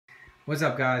What's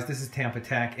up, guys? This is Tampa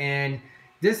Tech, and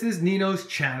this is Nino's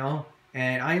channel,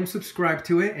 and I am subscribed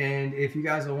to it. And if you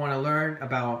guys want to learn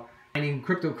about mining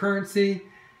cryptocurrency,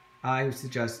 I would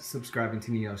suggest subscribing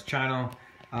to Nino's channel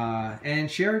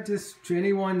and share this to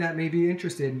anyone that may be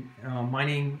interested in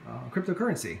mining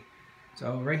cryptocurrency.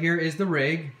 So right here is the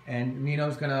rig, and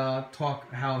Nino's gonna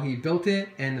talk how he built it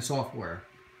and the software.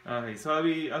 Okay, so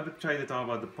I'll try to talk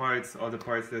about all the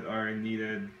parts that are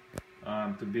needed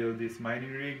to build this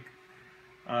mining rig.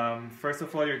 First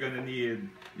of all, you're gonna need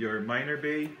your miner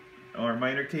bay or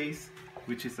miner case,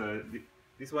 which is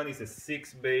this one is a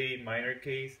 6-bay miner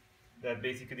case. That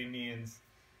basically means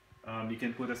you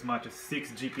can put as much as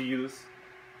 6 GPUs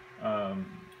on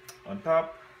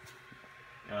top.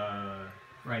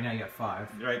 Right now you have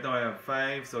 5. Right now I have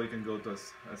 5, so you can go to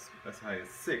as high as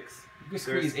 6. You can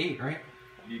squeeze 8, right?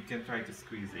 You can try to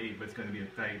squeeze 8, but it's going to be a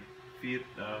tight fit.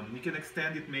 You can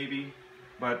extend it maybe,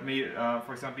 but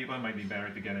for some people it might be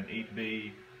better to get an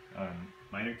 8-bay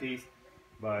miner case.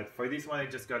 But for this one, I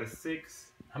just got a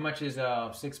 6. How much is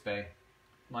a 6-bay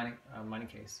mining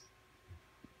case?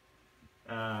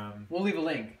 We'll leave a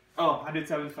link. Oh,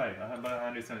 175. I have about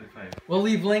 175. We'll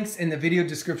leave links in the video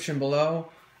description below,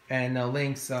 and the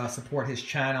links support his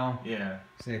channel. Yeah.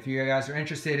 So if you guys are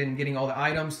interested in getting all the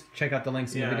items, check out the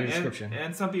links in the video description.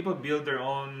 And some people build their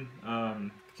own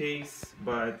case,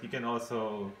 but you can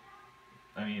also,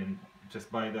 I mean, just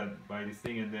buy this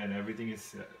thing, and then everything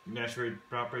is measured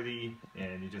properly,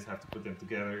 and you just have to put them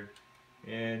together,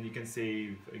 and you can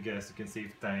save. I guess you can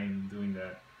save time doing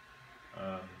that.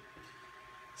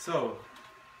 So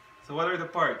what are the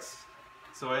parts?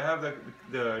 So I have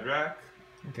the rack.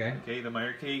 Okay. Okay, the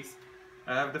miner case.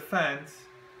 I have the fans.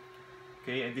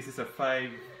 Okay, and this is a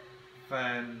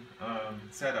 5-fan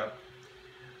setup.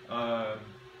 I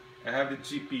have the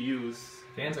GPUs.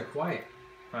 Fans are quiet.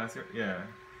 Yeah.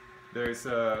 There's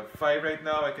 5 right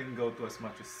now. I can go to as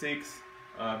much as 6.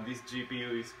 This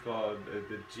GPU is called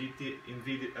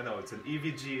it's an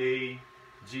EVGA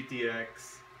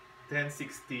GTX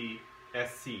 1060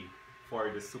 SC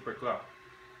for the super clock,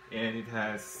 and it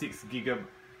has 6 gigabytes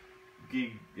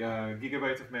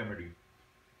of memory,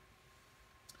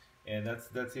 and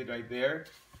that's it right there.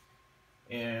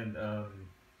 And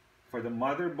for the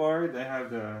motherboard, I have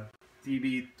the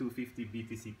TB250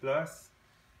 BTC Plus,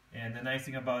 and the nice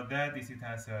thing about that is it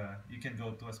has you can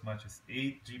go to as much as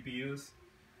 8 GPUs,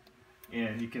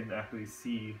 and you can actually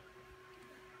see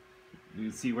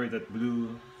where that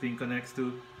blue thing connects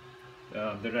to.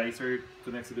 The riser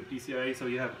connects to the PCI, so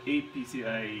you have 8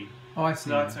 PCI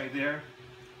slots right there.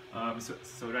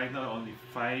 So right now only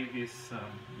 5 is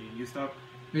being used up.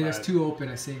 Maybe there's 2 open,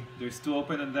 I see. There's 2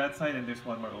 open on that side, and there's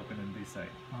 1 more open on this side.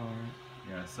 Alright.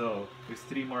 Yeah, so there's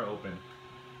 3 more open.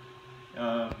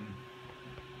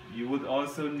 You would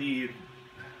also need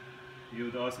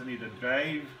a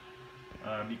drive.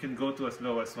 You can go to as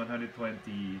low as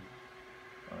 120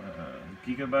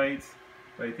 gigabytes.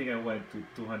 But I think I went to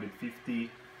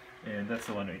 250, and that's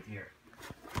the one right here.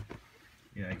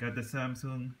 Yeah, I got the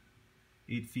Samsung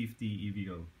 850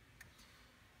 EVO.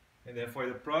 And then for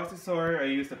the processor, I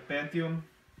used a Pentium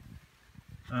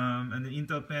and the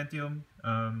Intel Pentium.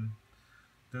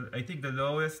 I think the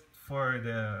lowest for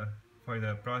the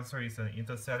processor is an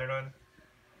Intel Celeron.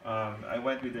 I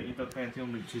went with the Intel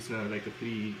Pentium, which is like a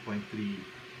 3.3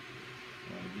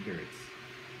 gigahertz.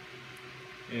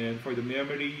 And for the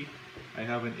memory, I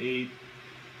have an 8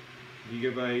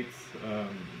 gigabytes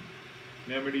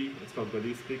memory. It's called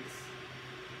Ballistix,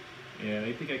 and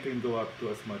I think I can go up to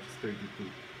as much as 32.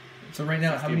 So right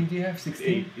now, 16. How many do you have?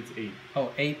 16? It's 8.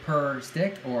 Oh, 8 per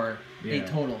stick, or 8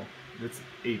 total? That's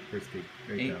 8 per stick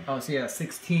right 8? Now. Oh, so yeah,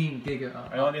 16 gig.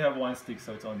 I only have 1 stick,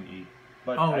 so it's only 8.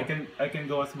 But I can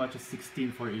go as much as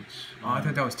 16 for each. Oh, I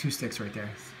thought that was 2 sticks right there.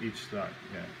 Each slot,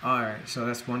 yeah. All right, so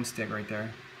that's 1 stick right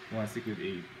there. 1 stick with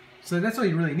 8. So that's all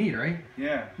you really need, right?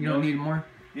 Yeah. You don't need more?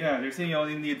 Yeah, they're saying you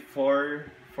only need 4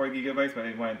 gigabytes, but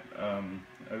I went a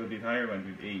little bit higher, went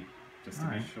with 8, just to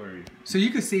be sure. So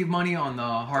you could save money on the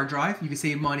hard drive, you could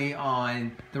save money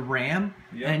on the RAM,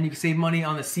 and you can save money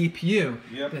on the CPU.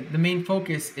 Yep. The main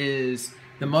focus is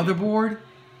the motherboard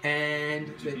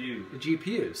and the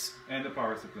GPUs. And the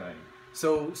power supply.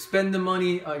 So spend the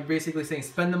money, you're basically saying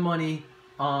spend the money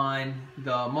on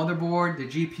the motherboard, the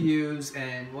GPUs,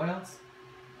 and what else?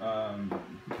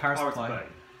 Power supply.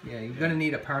 Yeah, you're gonna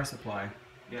need a power supply.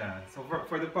 Yeah, so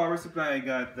for the power supply, I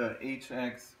got the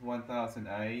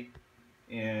HX1000i,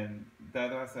 and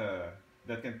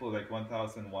that can pull like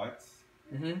 1000 watts.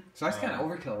 So that's kind of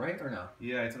overkill, right? Or no?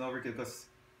 Yeah, it's an overkill because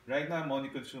right now I'm only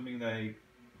consuming like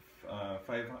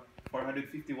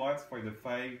 450 watts for the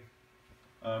 5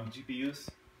 GPUs.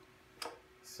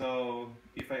 So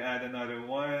if I add another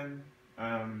one,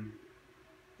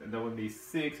 that would be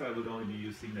 6. So I would only be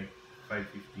using like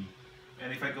 550.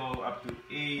 And if I go up to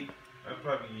 8, I'll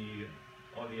probably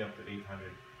only up to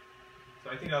 800. So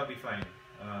I think I'll be fine.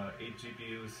 8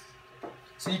 GPUs.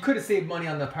 So you could have saved money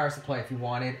on the power supply if you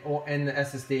wanted, or and the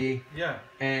SSD. Yeah.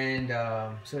 And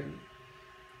so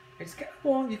it's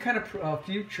well, you kind of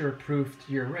future-proofed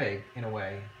your rig in a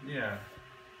way. Yeah.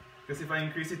 Because if I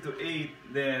increase it to 8,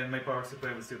 then my power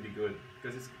supply will still be good.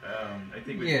 Because it's, I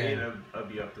think with 8, I'll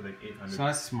be up to like 800. So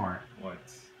that's smart.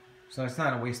 Watts. So it's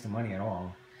not a waste of money at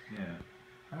all. Yeah.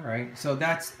 All right. So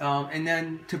that's and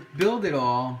then to build it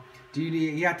all,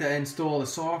 you have to install the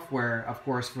software, of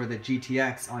course, for the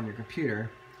GTX on your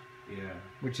computer. Yeah.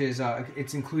 Which is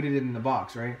it's included in the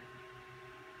box, right?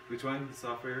 Which one? The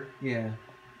software? Yeah.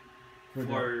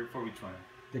 For which one?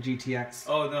 The GTX.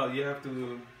 Oh no, you have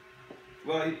to.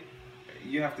 Well,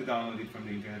 you have to download it from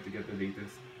the internet to get the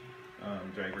latest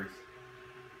drivers.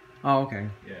 Oh, okay.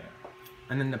 Yeah.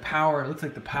 And then the power, it looks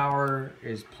like the power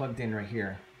is plugged in right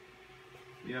here.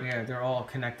 Yep. Yeah, they're all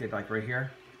connected like right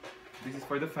here. This is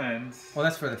for the fans. Oh,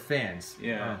 that's for the fans.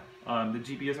 Yeah. Oh. The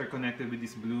GPUs are connected with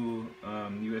this blue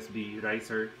USB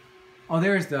riser. Oh,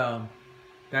 there's the...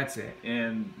 That's it.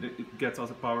 And it gets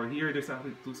also power here. There's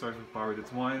actually 2 sources of power.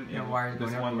 That's one. Yeah, and wires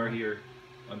there's going one everywhere. more here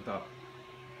on top.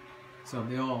 So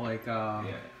they all like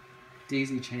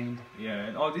daisy chained. Yeah,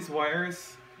 and all these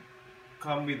wires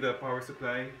come with the power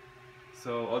supply.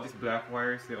 So all these black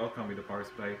wires, they all come with the power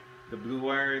supply. The blue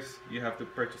wires, you have to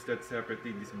purchase that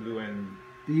separately. This blue and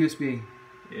the USB.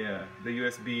 Yeah, the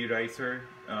USB riser.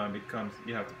 It comes.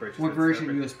 You have to purchase. What that version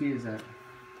separate. USB is that?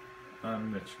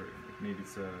 I'm not sure. Maybe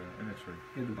it's I'm not sure.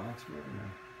 In the box for it.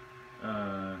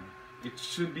 No. It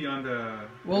should be on the.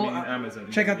 Well,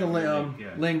 Amazon. Check out the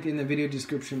yeah. link in the video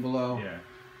description below. Yeah.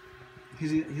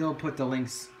 He'll put the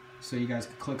links so you guys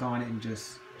can click on it and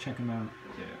just check them out.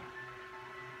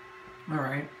 Yeah. All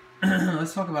right.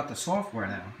 Let's talk about the software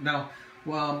now. Now,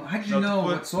 well, how did you know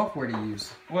what software to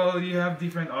use? Well, you have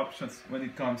different options when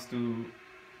it comes to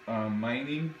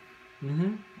mining.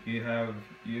 Mm-hmm. You have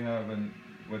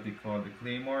what they call the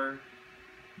Claymore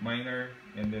miner,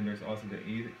 and then there's also the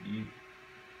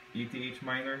ETH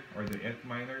miner or the ETH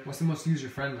miner. What's the most user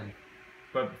friendly?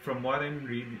 But from what I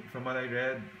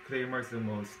read, Claymore is the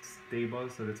most stable,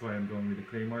 so that's why I'm going with the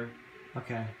Claymore.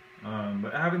 Okay.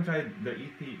 But I haven't tried the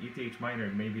ETH miner.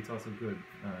 Maybe it's also good.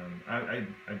 I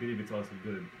believe it's also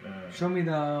good. Show me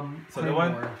the so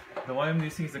Claymore. the one I'm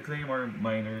using is the Claymore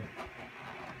miner,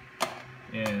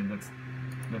 and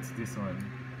that's this one.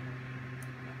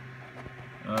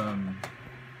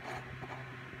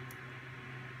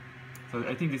 So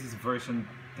I think this is version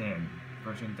 10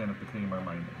 of the Claymore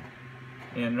miner.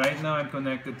 And right now I'm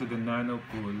connected to the nano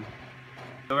pool.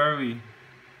 So where are we?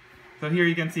 So here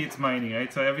you can see it's mining,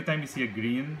 right? So every time you see a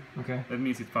green, okay, that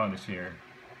means it found a share.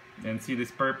 And see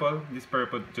this purple? This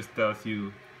purple just tells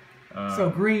you... so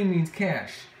green means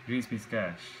cash. Green means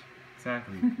cash.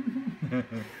 Exactly.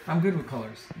 I'm good with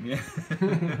colors. Yeah.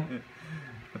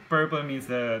 The purple means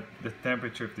the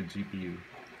temperature of the GPU.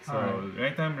 So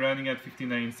right now I'm running at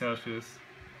 59 Celsius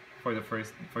for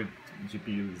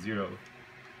GPU 0.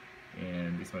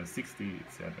 And this one's 60,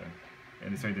 etc.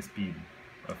 And these are the speed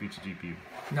of each GPU.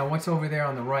 Now what's over there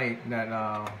on the right?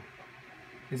 That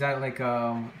is that like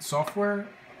software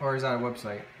or is that a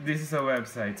website? This is a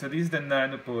website. So this is the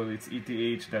nanopool. It's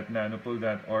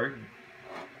eth.nanopool.org.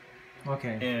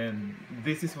 Okay. And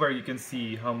this is where you can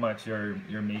see how much you're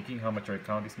making, how much your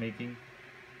account is making.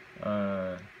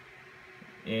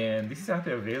 And this is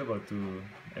actually available to,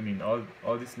 I mean,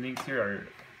 all these links here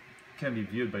can be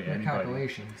viewed by anybody.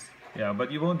 Calculations. Yeah,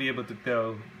 but you won't be able to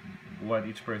tell what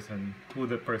each person, who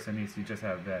the person is. You just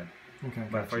have that. Okay.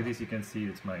 But for this, you can see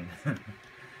it's mine.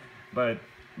 But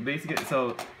basically,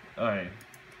 so alright.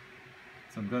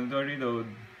 So I'm gonna do a reload.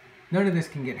 None of this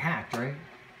can get hacked, right?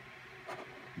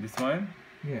 This one?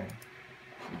 Yeah.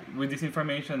 With this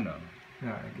information, no.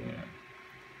 No, okay. Yeah.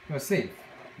 No, safe.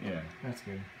 Yeah. That's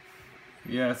good.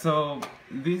 Yeah. So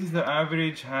this is the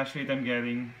average hash rate I'm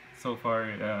getting so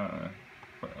far.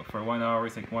 For 1 hour,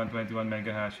 it's like 121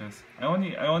 mega hashes. I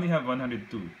only have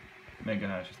 102 mega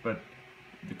hashes, but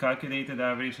the calculated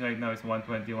average right now is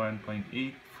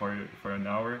 121.8 for an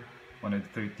hour,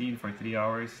 113 for 3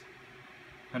 hours,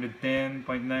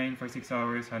 110.9 for 6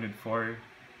 hours, 104,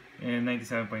 and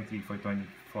 97.3 for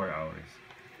 24 hours.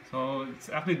 So it's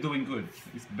actually doing good.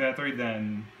 It's better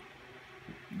than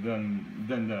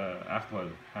the actual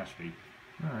hash rate.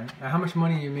 All right. Now, how much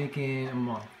money are you making a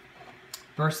month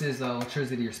versus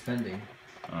electricity you're spending?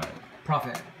 Alright.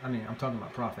 Profit. I mean, I'm talking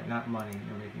about profit, not money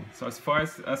you're making. So as far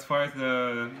as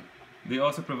the They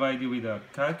also provide you with a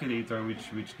calculator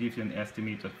which gives you an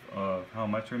estimate of how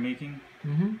much you're making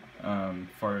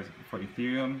for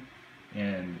Ethereum,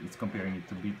 and it's comparing it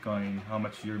to Bitcoin, how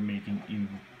much you're making in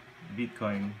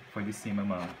Bitcoin for the same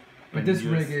amount. But this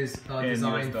rig is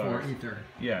designed for Ether.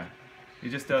 Yeah. It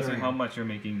just tells you how much you're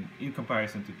making in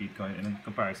comparison to Bitcoin and in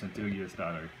comparison to US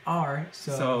dollar. Alright,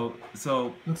 so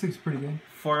looks like it's pretty good.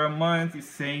 For a month, it's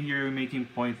saying you're making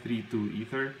 0.32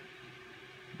 Ether.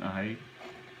 Okay.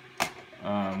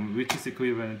 Which is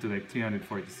equivalent to like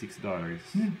 $346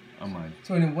 a month.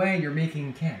 So in a way, you're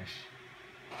making cash.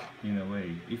 In a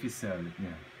way, if you sell it, yeah.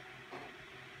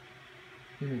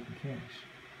 You're making cash.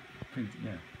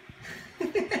 Yeah.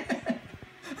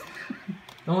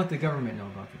 Don't let the government know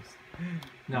about this.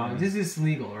 No, this is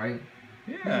legal, right?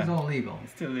 Yeah. This is all legal.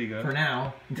 It's still legal. For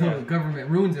now, until the government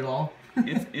ruins it all.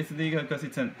 it's legal because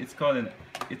it's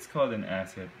called an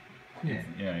asset. Yeah.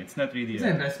 It's not really an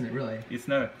investment, really. It's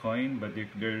not a coin, but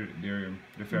they're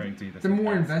referring to it as they're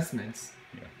more asset. investments.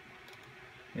 Yeah.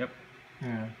 Yep.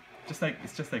 Yeah.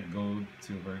 It's just like gold,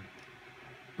 silver.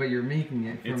 But you're making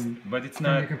it from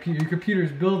not your computer. Your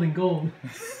computer's building gold.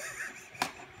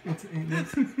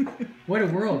 it's what a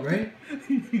world, right?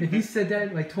 If you said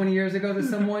that like 20 years ago to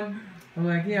someone, I'm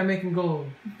like, yeah, I'm making gold.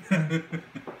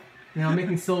 I'm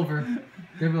making silver.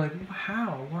 They'd be like,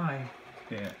 how? Why?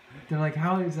 Yeah. They're like,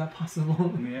 how is that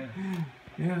possible? Yeah.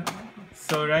 Yeah.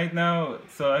 So right now,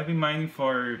 I've been mining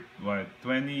for what,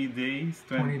 20 days?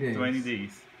 20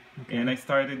 days. Okay. And I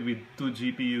started with 2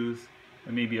 GPUs,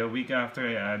 and maybe a week after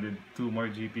I added 2 more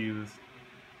GPUs.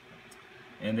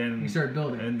 And then you started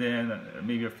building. And then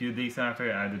maybe a few days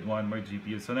after I added 1 more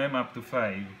GPU. So now I'm up to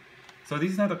 5. So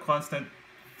this is not a constant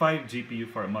 5 GPU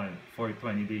for a month for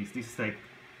 20 days. This is like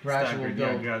gradual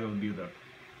build up.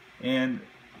 And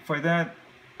for that,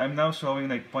 I'm now showing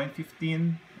like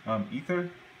 0.15 Ether,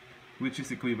 which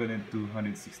is equivalent to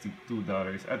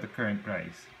 $162 at the current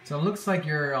price. So it looks like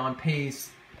you're on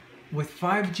pace with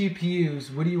 5 GPUs.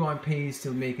 What are you on pace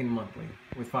to make in monthly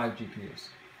with 5 GPUs?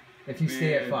 If you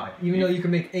stay at 5, even though you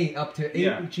can make 8 up to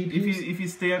 8 GPUs. If you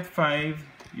stay at 5,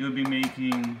 you'll be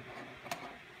making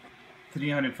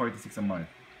 $346 a month.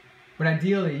 But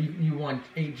ideally, you want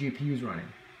 8 GPUs running.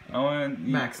 I want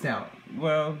maxed out.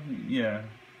 Well, yeah.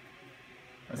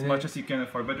 As much as you can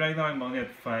afford. But right now I'm only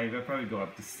at 5. I'll probably go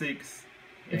up to 6.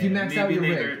 If you max out your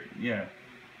rig. Yeah.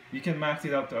 You can max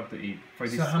it up to 8 for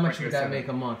this. So how much would that make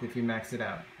a month if you max it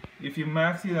out? If you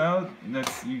max it out,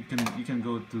 you can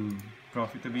go to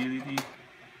profitability.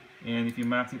 And if you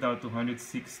max it out to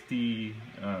 160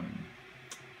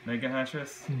 mega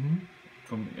hashes,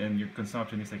 and your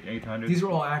consumption is like 800. These are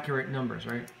all accurate numbers,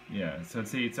 right? Yeah. So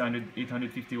let's say it's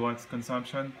 850 watts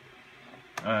consumption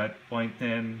at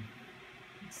 0.10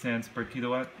 cents per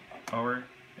kilowatt hour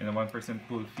and a 1%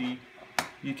 pool fee.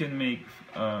 You can make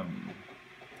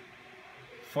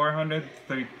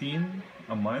 413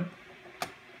 a month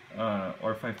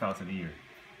or 5,000 a year.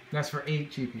 That's for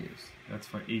 8 GPUs. That's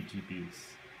for 8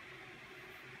 GPUs.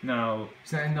 Now,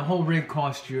 so and the whole rig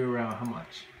cost you around how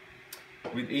much?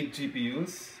 With 8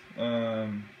 GPUs,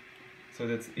 so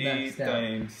that's 8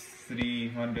 times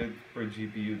 300 per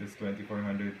GPU. That's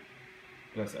 2,400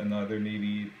 plus another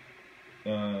maybe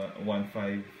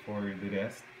 1.5 for the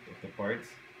rest of the parts.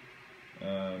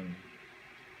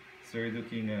 So you're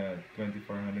looking at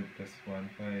 2,400 plus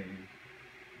 1.5,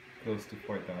 close to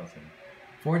 $4,000.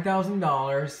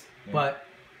 $4,000, but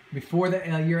before the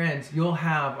year ends, you'll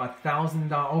have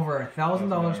 $1,000, over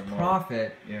 $1,000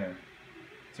 profit. Yeah.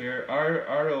 So your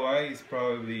ROI is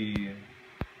probably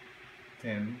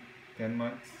 10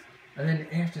 months. And then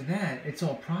after that, it's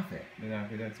all profit. Then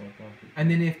after that, it's all profit. And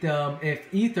then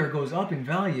if Ether goes up in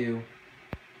value,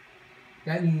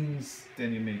 that means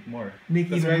then you make more.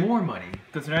 Make even more money.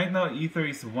 Because right now Ether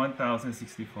is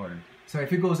 1,064. So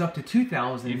if it goes up to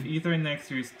 2,000, if Ether next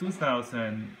year is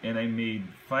 2,000 and I made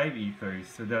 5 Ethers,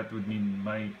 so that would mean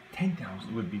my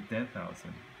 10,000 would be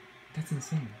 10,000. That's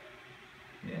insane.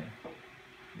 Yeah,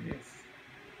 it is.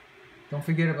 Don't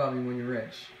forget about me when you're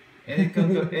rich. And it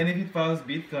comes up, and if it follows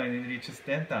Bitcoin and it reaches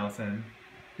 10,000.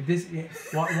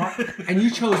 And you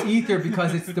chose Ether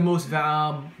because it's the most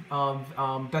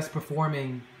best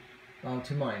performing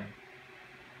to mine.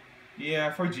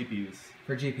 Yeah, for GPUs.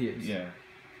 For GPUs. Yeah.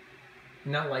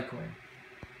 Not Litecoin.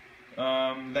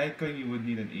 Litecoin, you would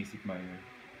need an ASIC miner.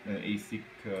 An ASIC.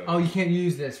 Oh, you can't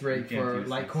use this rig for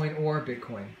Litecoin or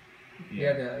Bitcoin.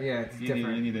 Yeah, it's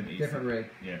different. You need an ASIC. Different rig.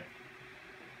 Yeah.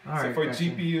 All right. So for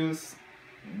GPUs,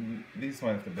 this is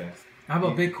one of the best. How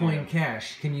about Bitcoin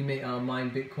Cash? Can you mine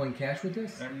Bitcoin Cash with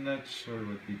this? I'm not sure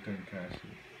what Bitcoin Cash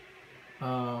is.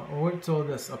 What's all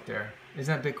this up there? Is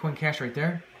that Bitcoin Cash right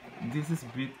there? This is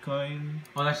Bitcoin.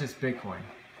 Oh, that's just Bitcoin.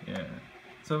 Yeah.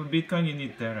 So Bitcoin you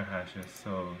need terahashes,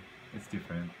 so it's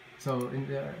different. So in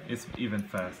the, it's even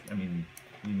fast. I mean,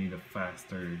 you need a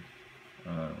faster,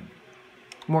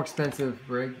 more expensive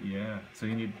rig. Yeah. So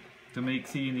you need to make.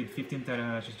 See, you need 15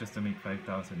 terahashes just to make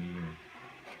 5,000 a year.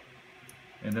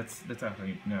 And that's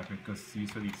actually inaccurate because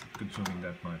usually it's consuming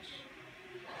that much.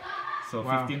 So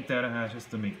wow. 15 terahashes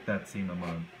to make that same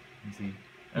amount. You see?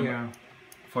 Yeah.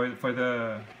 For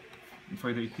the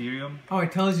Ethereum. Oh,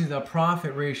 it tells you the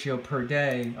profit ratio per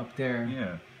day up there.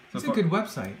 Yeah. So it's a good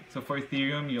website. So for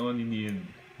Ethereum, you only need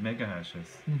mega hashes.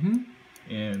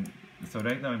 And so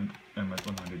right now I'm at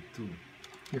 102.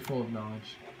 You're full of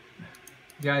knowledge.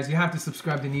 Guys, you have to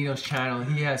subscribe to Nino's channel.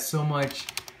 He has so much.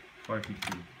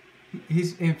 450.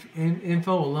 His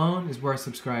info alone is worth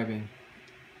subscribing.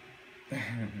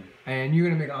 And you're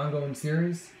gonna make an ongoing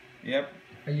series? Yep.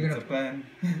 Are you gonna plan?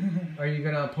 Are you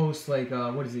gonna post like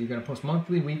what is it? You're gonna post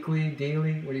monthly, weekly,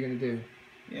 daily? What are you gonna do?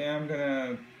 Yeah, I'm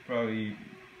gonna probably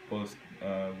post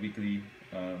weekly.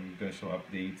 I'm gonna show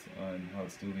updates on how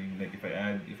it's doing. Like if I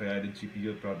add a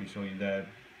GPU, I'll probably show you that.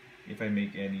 If I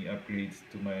make any upgrades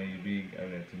to my rig, I'll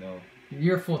let you know.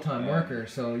 You're a full-time worker,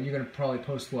 so you're gonna probably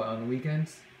post what on the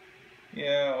weekends?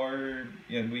 Yeah, or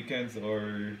yeah, weekends,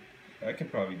 or I can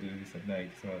probably do this at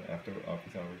night, so after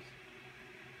office hours.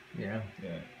 Yeah.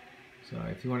 Yeah. So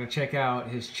if you want to check out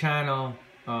his channel,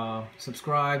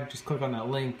 subscribe. Just click on that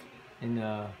link in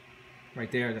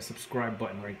right there, the subscribe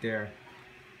button right there.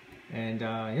 And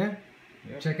yeah,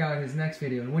 check out his next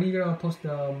video. When are you gonna post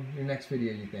your next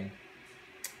video? You think?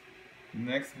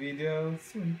 Next video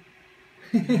soon.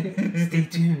 Stay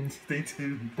tuned. Stay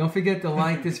tuned. Don't forget to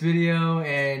like this video,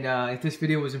 and if this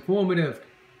video was informative,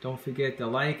 don't forget to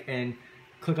like and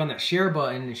click on that share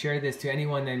button and share this to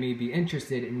anyone that may be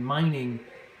interested in mining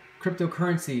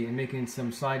cryptocurrency and making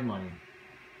some side money.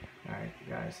 Alright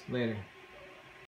guys, later.